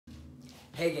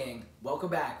Hey gang, welcome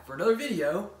back for another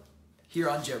video here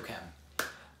on JoChem.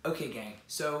 Okay gang,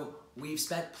 so we've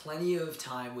spent plenty of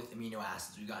time with amino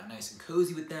acids. We've gotten nice and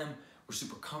cozy with them. We're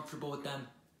super comfortable with them.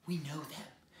 We know them.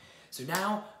 So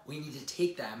now we need to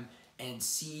take them and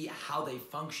see how they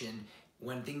function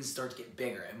when things start to get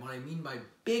bigger. And what I mean by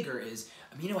bigger is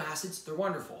amino acids, they're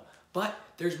wonderful, but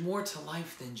there's more to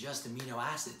life than just amino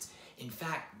acids. In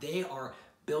fact, they are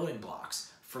building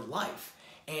blocks for life.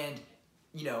 And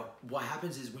you know, what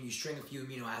happens is when you string a few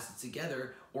amino acids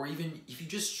together, or even if you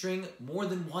just string more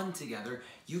than one together,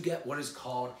 you get what is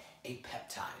called a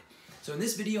peptide. So in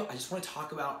this video, I just want to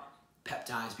talk about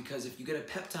peptides, because if you get a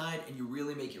peptide and you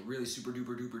really make it really super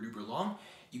duper duper duper long,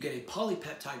 you get a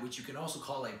polypeptide, which you can also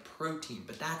call a protein,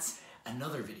 but that's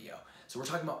another video. So we're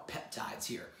talking about peptides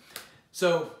here.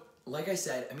 So like I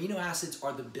said, amino acids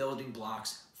are the building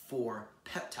blocks for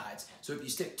peptides. So if you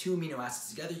stick two amino acids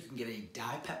together, you can get a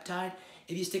dipeptide.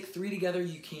 If you stick three together,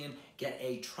 you can get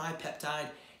a tripeptide,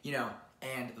 you know,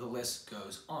 and the list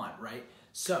goes on, right?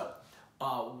 So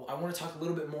I want to talk a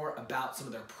little bit more about some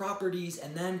of their properties,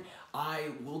 and then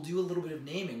I will do a little bit of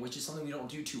naming, which is something we don't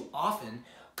do too often,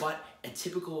 but a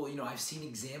typical, you know, I've seen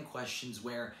exam questions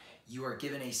where you are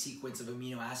given a sequence of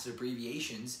amino acid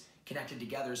abbreviations connected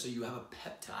together, so you have a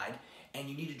peptide, and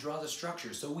you need to draw the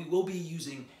structure. So we will be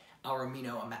using our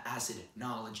amino acid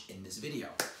knowledge in this video.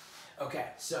 Okay,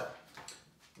 so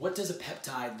what does a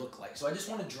peptide look like? So I just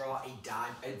want to draw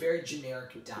a very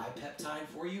generic dipeptide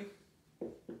for you.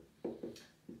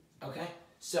 Okay,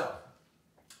 so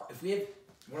if we have,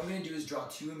 what I'm going to do is draw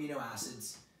two amino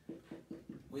acids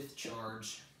with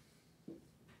charge.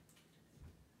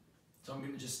 So I'm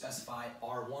going to just specify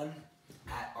R1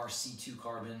 at our C2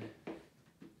 carbon.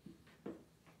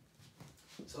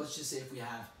 So let's just say if we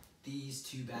have these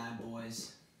two bad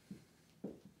boys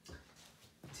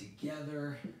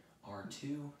together,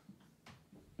 R2.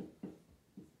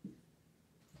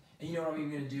 And you know what I'm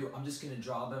even going to do? I'm just going to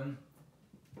draw them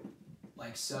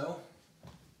like so.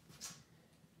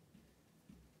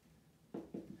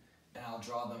 And I'll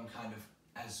draw them kind of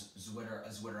as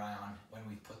Zwitter ion when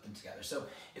we put them together. So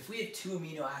if we have two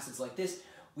amino acids like this,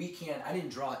 we can, I didn't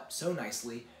draw it so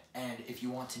nicely, and if you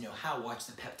want to know how, watch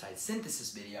the peptide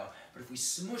synthesis video, but if we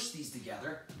smush these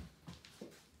together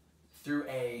through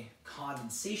a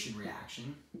condensation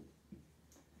reaction,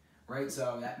 right,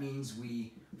 so that means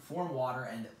we form water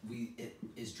and it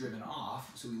is driven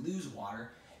off, so we lose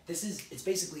water. It's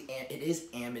basically, it is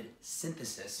amide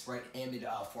synthesis, right,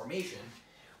 amide formation.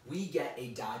 We get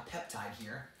a dipeptide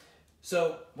here.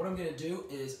 So what I'm going to do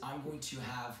is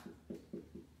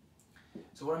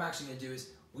what I'm actually going to do is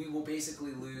we will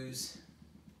basically lose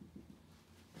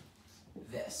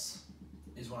this,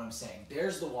 is what I'm saying.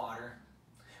 There's the water.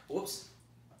 Whoops.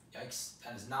 Yikes.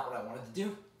 That is not what I wanted to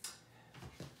do.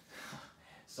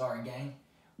 Sorry, gang.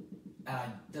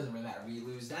 It doesn't really matter. We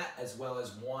lose that as well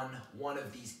as one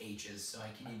of these H's. So I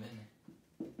can even...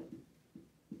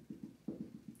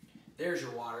 There's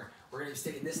your water. We're going to be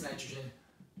sticking this nitrogen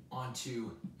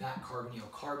onto that carbonyl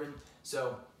carbon.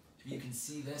 So if you can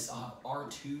see this, I'll have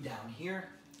R2 down here.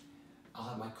 I'll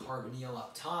have my carbonyl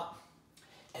up top.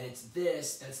 And it's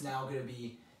this that's now going to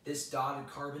be, this dotted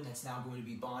carbon that's now going to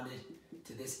be bonded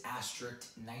to this asterisk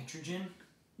nitrogen.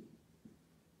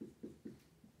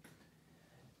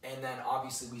 And then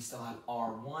obviously we still have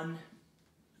R1.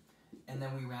 And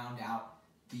then we round out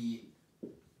the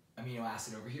amino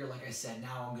acid over here. Like I said,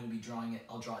 now I'm going to be drawing it,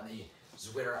 I'll draw it in the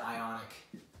Zwitter ionic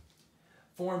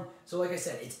form. So like I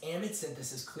said, it's amide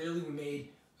synthesis. Clearly we made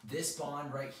this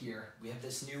bond right here. We have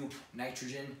this new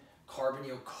nitrogen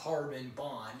carbonyl carbon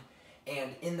bond,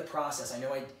 and in the process, I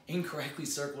know I incorrectly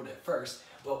circled it first,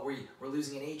 but we're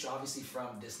losing an H obviously from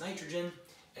this nitrogen,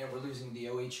 and we're losing the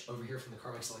OH over here from the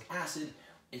carboxylic acid.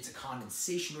 It's a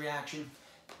condensation reaction.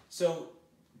 So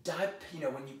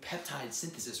when you peptide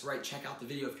synthesis, right, check out the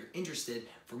video if you're interested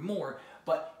for more,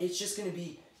 but it's just going to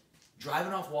be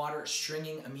driving off water,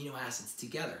 stringing amino acids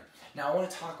together. Now I want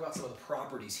to talk about some of the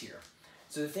properties here.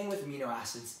 So the thing with amino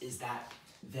acids is that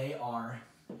they are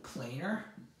planar,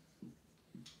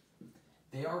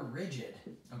 they are rigid,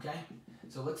 okay?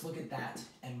 So let's look at that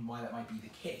and why that might be the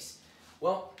case.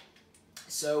 Well,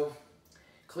 so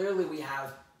clearly we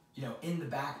have, you know, in the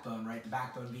backbone, right, the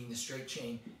backbone being the straight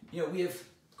chain, you know, we have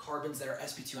carbons that are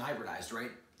sp2 hybridized,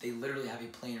 right? They literally have a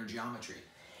planar geometry.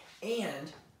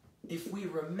 And if we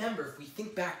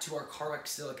think back to our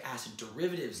carboxylic acid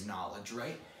derivatives knowledge,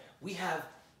 right, we have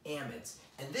amides.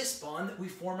 And this bond that we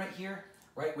form right here,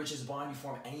 right, which is a bond you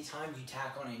form anytime you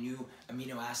tack on a new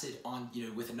amino acid on, you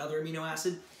know, with another amino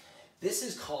acid, this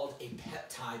is called a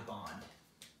peptide bond.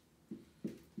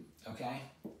 Okay?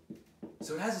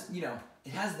 So it has, you know,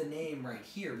 it has the name right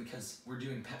here because we're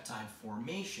doing peptide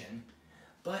formation,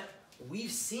 but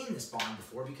we've seen this bond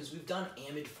before because we've done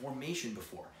amide formation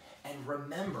before. And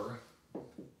remember,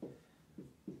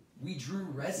 we drew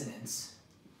resonance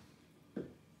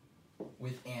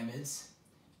with amides,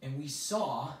 and we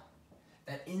saw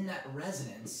that in that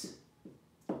resonance,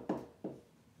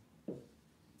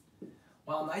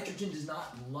 while nitrogen does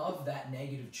not love that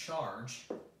negative charge,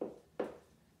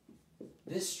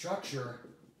 this structure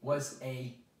was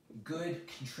a good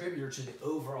contributor to the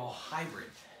overall hybrid.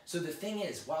 So the thing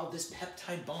is, while this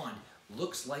peptide bond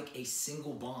looks like a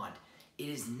single bond, it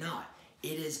is not.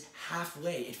 It is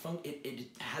halfway. It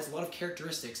has a lot of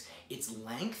characteristics. Its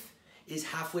length is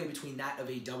halfway between that of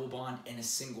a double bond and a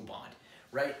single bond,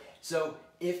 right? So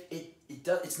if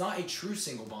it's not a true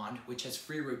single bond, which has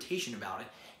free rotation about it,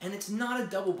 and it's not a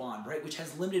double bond, right, which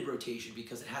has limited rotation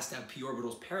because it has to have p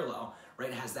orbitals parallel, right?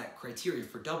 It has that criteria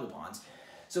for double bonds.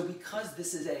 So because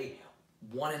this is a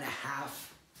 1.5,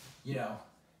 you know,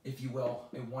 if you will,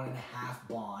 a 1.5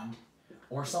 bond,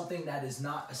 or something that is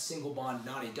not a single bond,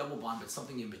 not a double bond, but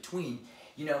something in between,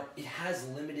 you know, it has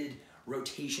limited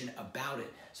rotation about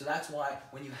it. So that's why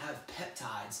when you have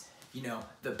peptides, you know,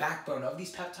 the backbone of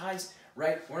these peptides,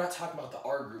 right, we're not talking about the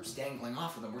R groups dangling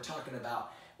off of them. We're talking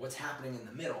about what's happening in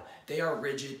the middle. They are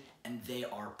rigid and they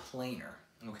are planar,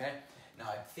 okay? Now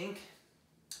I think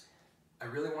I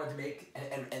really wanted to make,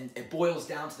 and it boils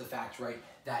down to the fact, right,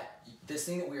 that this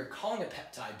thing that we are calling a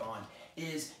peptide bond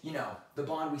is, you know, the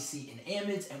bond we see in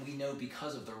amides, and we know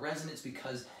because of the resonance,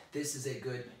 because this is a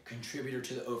good contributor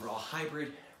to the overall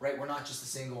hybrid, right? We're not just a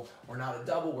single, we're not a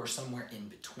double, we're somewhere in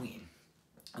between,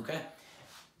 okay?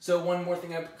 So one more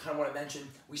thing I kind of want to mention,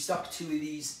 we stuck 2 of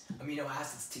these amino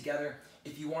acids together.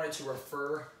 If you wanted to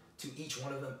refer to each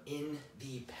one of them in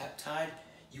the peptide,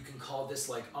 you can call this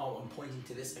like, oh, I'm pointing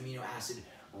to this amino acid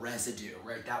residue,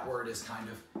 right? That word is kind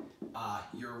of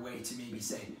your way to maybe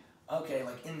say, okay,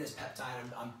 like in this peptide,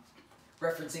 I'm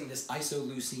referencing this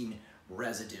isoleucine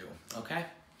residue, okay?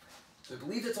 So I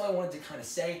believe that's all I wanted to kind of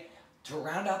say. To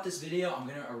round out this video, I'm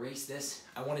gonna erase this.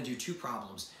 I wanna do 2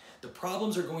 problems. The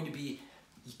problems are going to be,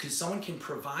 because someone can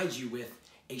provide you with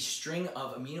a string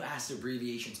of amino acid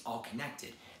abbreviations all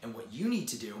connected. And what you need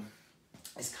to do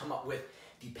is come up with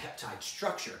the peptide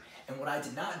structure. And what I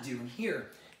did not do in here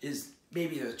is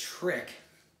maybe the trick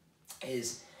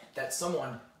is that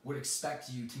someone would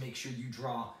expect you to make sure you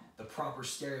draw the proper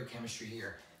stereochemistry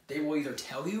here. They will either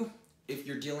tell you if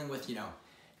you're dealing with, you know,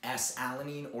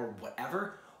 S-alanine or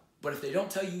whatever, but if they don't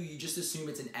tell you, you just assume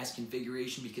it's an S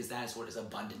configuration because that is what is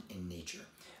abundant in nature.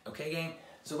 Okay, gang?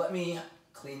 So let me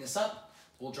clean this up.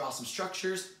 We'll draw some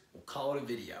structures. We'll call it a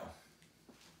video.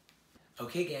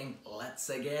 Okay, gang, let's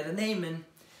get a naming.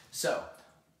 So,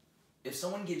 if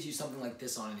someone gives you something like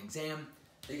this on an exam,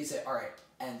 they can say, all right,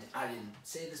 and I didn't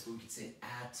say this, but we could say it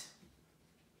at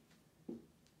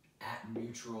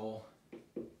neutral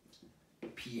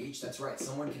pH. That's right,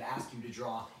 someone can ask you to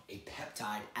draw a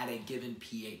peptide at a given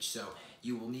pH. So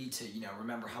you will need to, you know,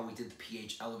 remember how we did the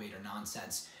pH elevator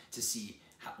nonsense to see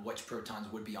which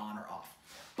protons would be on or off.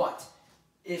 But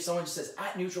if someone just says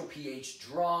at neutral pH,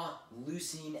 draw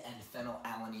leucine and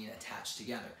phenylalanine attached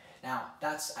together. Now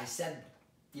that's, I said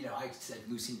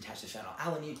leucine attached to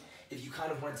phenylalanine. If you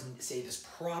kind of wanted to say this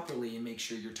properly and make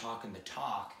sure you're talking the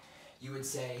talk, you would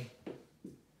say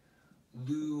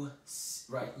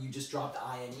right, you just dropped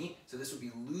INE, so this would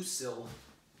be leucyl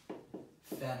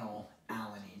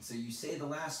phenylalanine. So you say the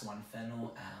last one,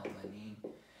 phenylalanine.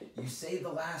 You say the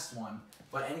last one,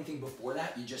 but anything before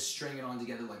that, you just string it on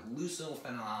together like leucyl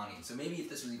phenylalanine. So maybe if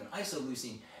this was even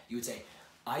isoleucine, you would say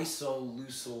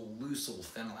isoleucyl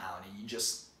phenylalanine. You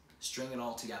just string it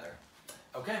all together.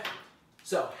 Okay?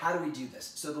 So how do we do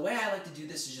this? So the way I like to do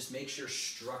this is just make sure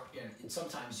and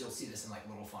sometimes you'll see this in like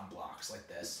little fun blocks like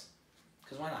this.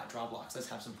 Because why not? Draw blocks. Let's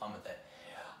have some fun with it.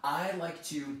 I like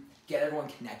to get everyone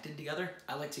connected together.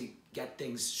 I like to get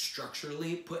things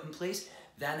structurally put in place.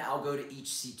 Then I'll go to each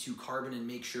C2 carbon and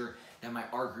make sure that my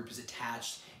R group is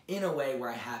attached in a way where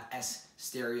I have S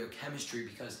stereochemistry,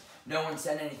 because no one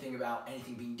said anything about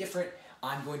anything being different.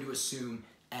 I'm going to assume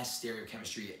S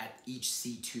stereochemistry at each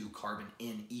C2 carbon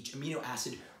in each amino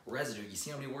acid residue. You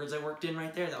see how many words I worked in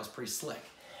right there? That was pretty slick.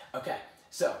 Okay,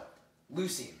 so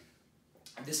leucine.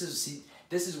 This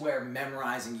is where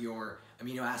memorizing your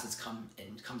amino acids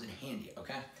comes in handy,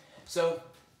 okay? So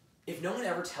if no one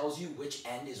ever tells you which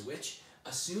end is which,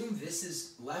 assume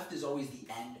left is always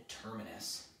the end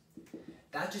terminus.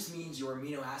 That just means your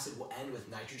amino acid will end with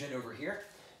nitrogen over here,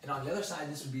 and on the other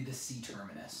side, this would be the C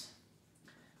terminus,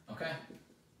 okay?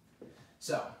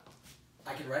 So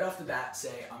I can right off the bat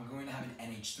say I'm going to have an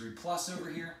NH3+ over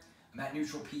here. I'm at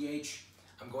neutral pH.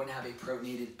 I'm going to have a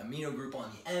protonated amino group on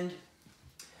the end.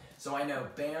 So I know,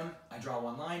 bam, I draw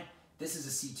one line. This is a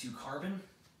C2 carbon.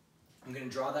 I'm going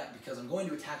to draw that because I'm going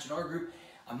to attach an R group.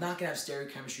 I'm not going to have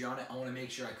stereochemistry on it. I want to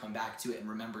make sure I come back to it and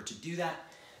remember to do that.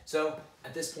 So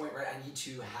at this point, right, I need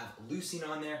to have leucine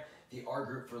on there. The R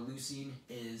group for leucine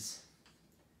is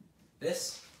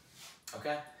this,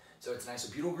 okay? So it's an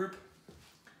isobutyl group.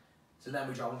 So then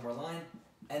we draw one more line.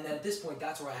 And then at this point,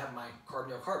 that's where I have my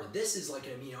carbonyl carbon. This is like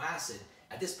an amino acid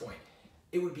at this point.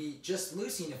 It would be just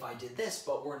leucine if I did this,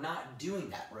 but we're not doing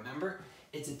that, remember?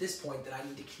 It's at this point that I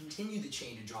need to continue the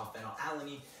chain to draw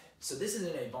phenylalanine. So this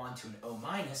isn't a bond to an O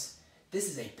minus. This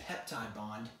is a peptide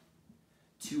bond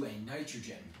to a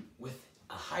nitrogen with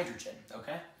a hydrogen,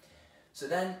 okay? So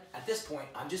then at this point,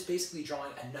 I'm just basically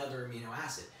drawing another amino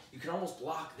acid. You can almost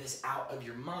block this out of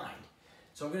your mind.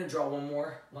 So I'm gonna draw one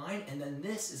more line, and then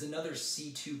this is another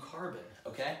C2 carbon,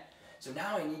 okay? So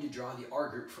now I need to draw the R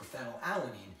group for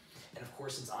phenylalanine. And of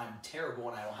course, since I'm terrible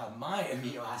and I don't have my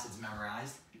amino acids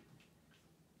memorized,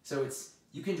 so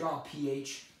you can draw a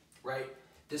pH, right?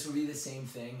 This would be the same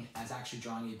thing as actually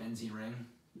drawing a benzene ring.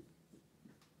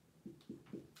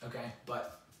 Okay,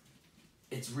 but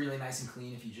it's really nice and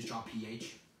clean if you just draw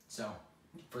pH. So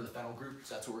for the phenyl group,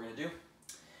 so that's what we're gonna do.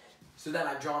 So then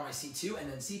I've drawn my C2, and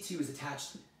then C2 is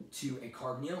attached to a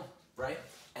carbonyl, right?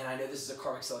 And I know this is a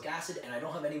carboxylic acid, and I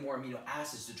don't have any more amino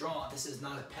acids to draw. This is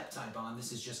not a peptide bond.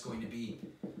 This is just going to be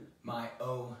my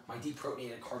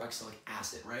deprotonated carboxylic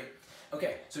acid, right?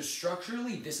 Okay, so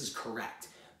structurally, this is correct.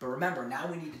 But remember, now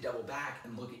we need to double back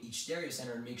and look at each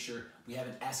stereocenter and make sure we have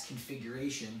an S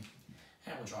configuration.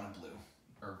 And we'll draw in blue,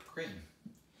 or green.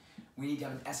 We need to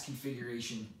have an S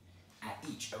configuration at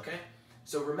each, okay?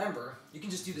 So remember, you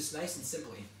can just do this nice and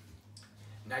simply.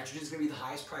 Nitrogen is going to be the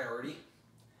highest priority.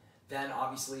 Then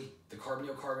obviously the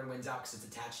carbonyl carbon wins out because it's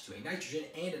attached to a nitrogen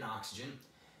and an oxygen.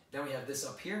 Then we have this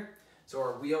up here. So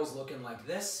our wheel's looking like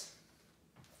this.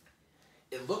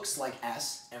 It looks like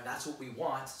S, and that's what we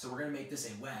want. So we're going to make this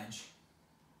a wedge.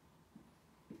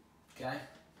 Okay?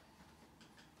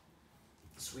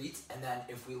 Sweet. And then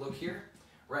if we look here,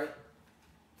 right?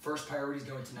 First priority is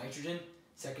going to nitrogen.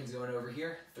 Second's going over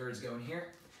here. Third's going here.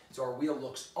 So our wheel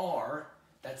looks R.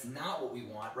 That's not what we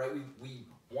want, right? We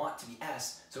want to be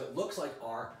S. So it looks like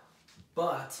R,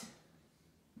 but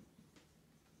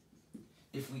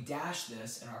if we dash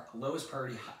this and our lowest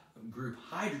priority group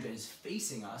hydrogen is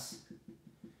facing us,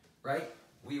 right?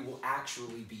 We will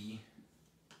actually be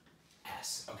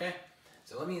S, okay?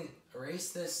 So let me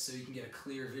erase this so you can get a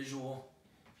clear visual.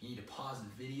 If you need to pause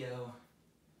the video.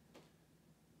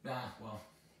 Well,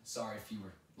 sorry if you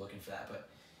were looking for that, but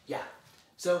yeah.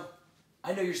 So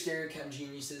I know you're stereochem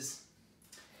geniuses.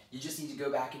 You just need to go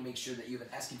back and make sure that you have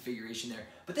an S configuration there.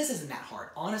 But this isn't that hard.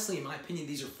 Honestly, in my opinion,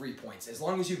 these are free points. As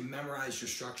long as you've memorized your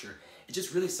structure. It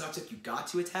just really sucks if you got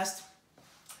to a test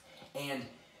and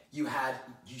you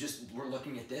just were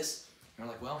looking at this and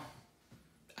you're like, well,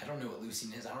 I don't know what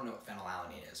leucine is. I don't know what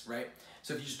phenylalanine is, right?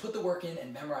 So if you just put the work in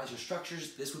and memorize your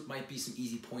structures, this might be some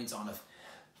easy points on a,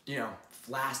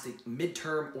 last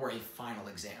midterm or a final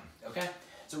exam, okay?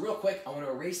 So real quick, I want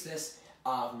to erase this.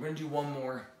 We're going to do one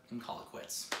more and call it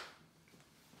quits.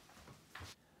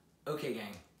 Okay,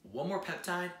 gang, one more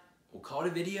peptide. We'll call it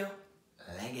a video.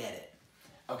 Let's get it.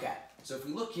 Okay, so if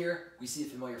we look here, we see a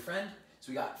familiar friend.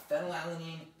 So we got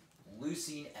phenylalanine,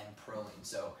 leucine, and proline.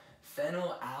 So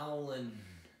phenylalanol,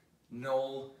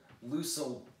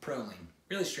 leucyl, proline.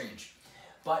 Really strange.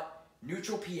 But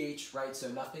neutral pH, right? So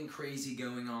nothing crazy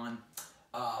going on.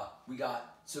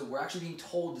 So we're actually being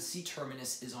told the C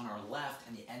terminus is on our left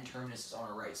and the N terminus is on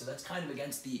our right. So that's kind of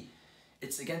against the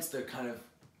kind of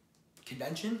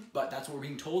convention, but that's what we're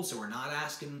being told. So we're not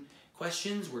asking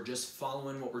questions. We're just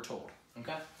following what we're told,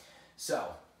 okay?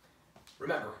 So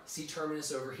remember, C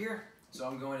terminus over here. So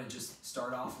I'm going to just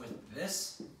start off with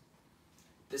this.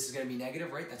 This is going to be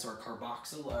negative, right? That's our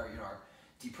carboxyl, or our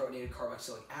deprotonated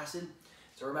carboxylic acid.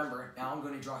 So remember, now I'm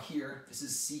going to draw here. This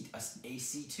is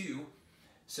AC2.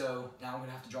 So now I'm going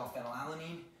to have to draw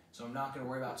phenylalanine. So I'm not going to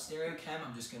worry about stereochem.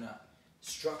 I'm just going to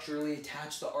structurally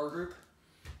attach the R group.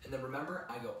 And then remember,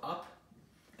 I go up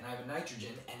and I have a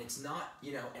nitrogen, and it's not,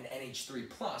 an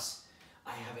NH3+.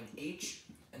 I have an H,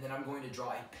 and then I'm going to draw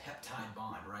a peptide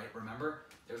bond, right? Remember,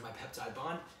 there's my peptide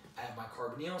bond. I have my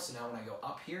carbonyl, so now when I go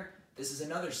up here, this is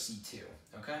another C2,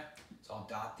 okay? So I'll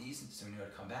dot these so we know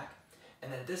to come back.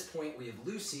 And then at this point, we have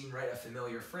leucine, right? A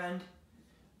familiar friend.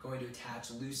 Going to attach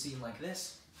leucine like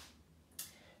this.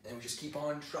 Then we just keep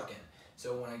on trucking.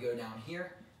 So when I go down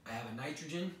here, I have a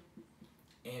nitrogen.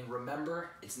 And remember,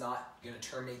 it's not going to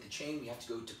terminate the chain. We have to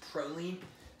go to proline.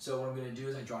 So what I'm going to do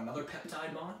is I draw another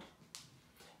peptide bond.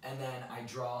 and then I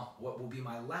draw what will be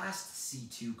my last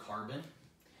C2 carbon.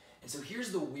 And so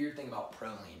here's the weird thing about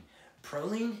proline.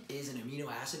 Proline is an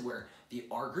amino acid where the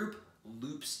R group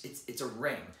loops, it's a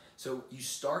ring. So you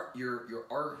start your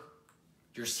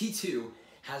C2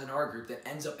 has an R group that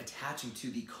ends up attaching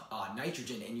to the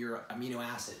nitrogen in your amino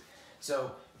acid.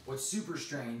 So what's super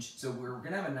strange, so we're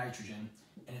gonna have a nitrogen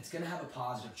and it's gonna have a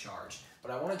positive charge,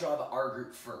 but I wanna draw the R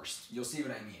group first. You'll see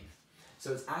what I mean.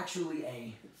 So it's actually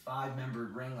a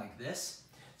 5-membered ring like this.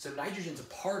 So nitrogen's a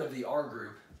part of the R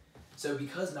group. So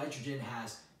because nitrogen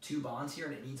has 2 bonds here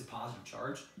and it needs a positive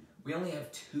charge, we only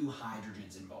have 2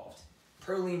 hydrogens involved.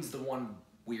 Proline's the one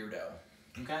weirdo,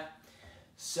 okay?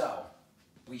 So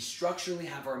we structurally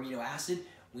have our amino acid.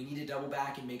 We need to double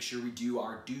back and make sure we do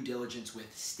our due diligence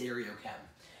with stereochem.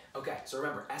 Okay, so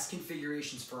remember, S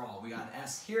configurations for all. We got an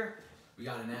S here, we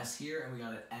got an S here, and we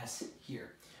got an S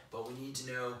here. But we need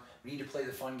to know, we need to play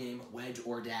the fun game wedge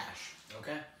or dash,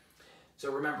 okay?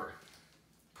 So remember,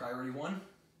 priority 1,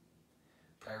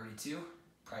 priority 2,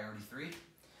 priority 3.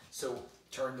 So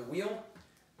turn the wheel,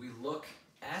 we look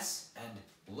S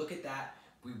and look at that.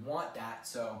 We want that,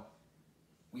 so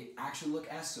we actually look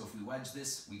S, so if we wedge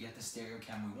this, we get the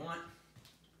stereochem we want.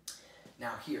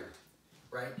 Now here,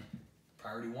 right?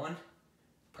 Priority 1,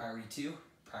 priority 2,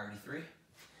 priority 3.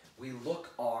 We look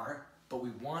R, but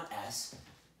we want S,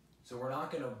 so we're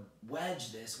not gonna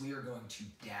wedge this, we are going to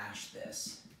dash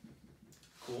this.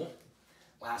 Cool.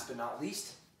 Last but not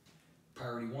least,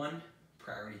 priority 1,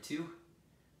 priority 2,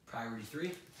 priority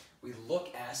 3. We look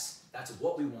S, that's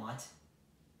what we want.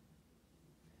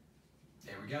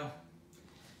 There we go.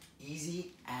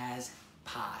 Easy as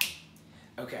pie.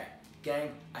 Okay,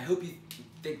 gang, I hope you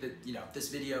think that, this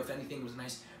video, if anything, was a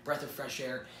nice breath of fresh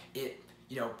air. It,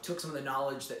 took some of the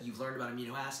knowledge that you've learned about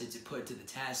amino acids, it put it to the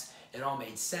test, it all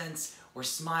made sense. We're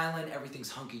smiling,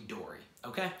 everything's hunky-dory,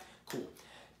 okay? Cool.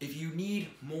 If you need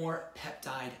more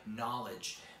peptide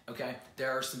knowledge, okay,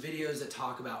 there are some videos that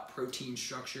talk about protein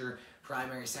structure,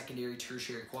 primary, secondary,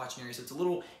 tertiary, quaternary, so it's a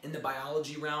little in the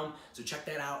biology realm, so check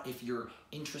that out if you're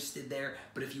interested there.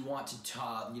 But if you want to,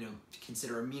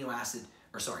 consider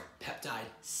peptide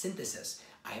synthesis,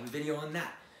 I have a video on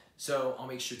that. So I'll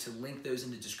make sure to link those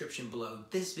in the description below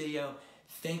this video.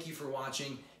 Thank you for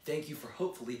watching. Thank you for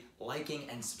hopefully liking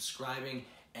and subscribing.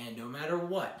 And no matter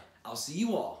what, I'll see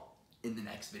you all in the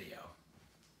next video.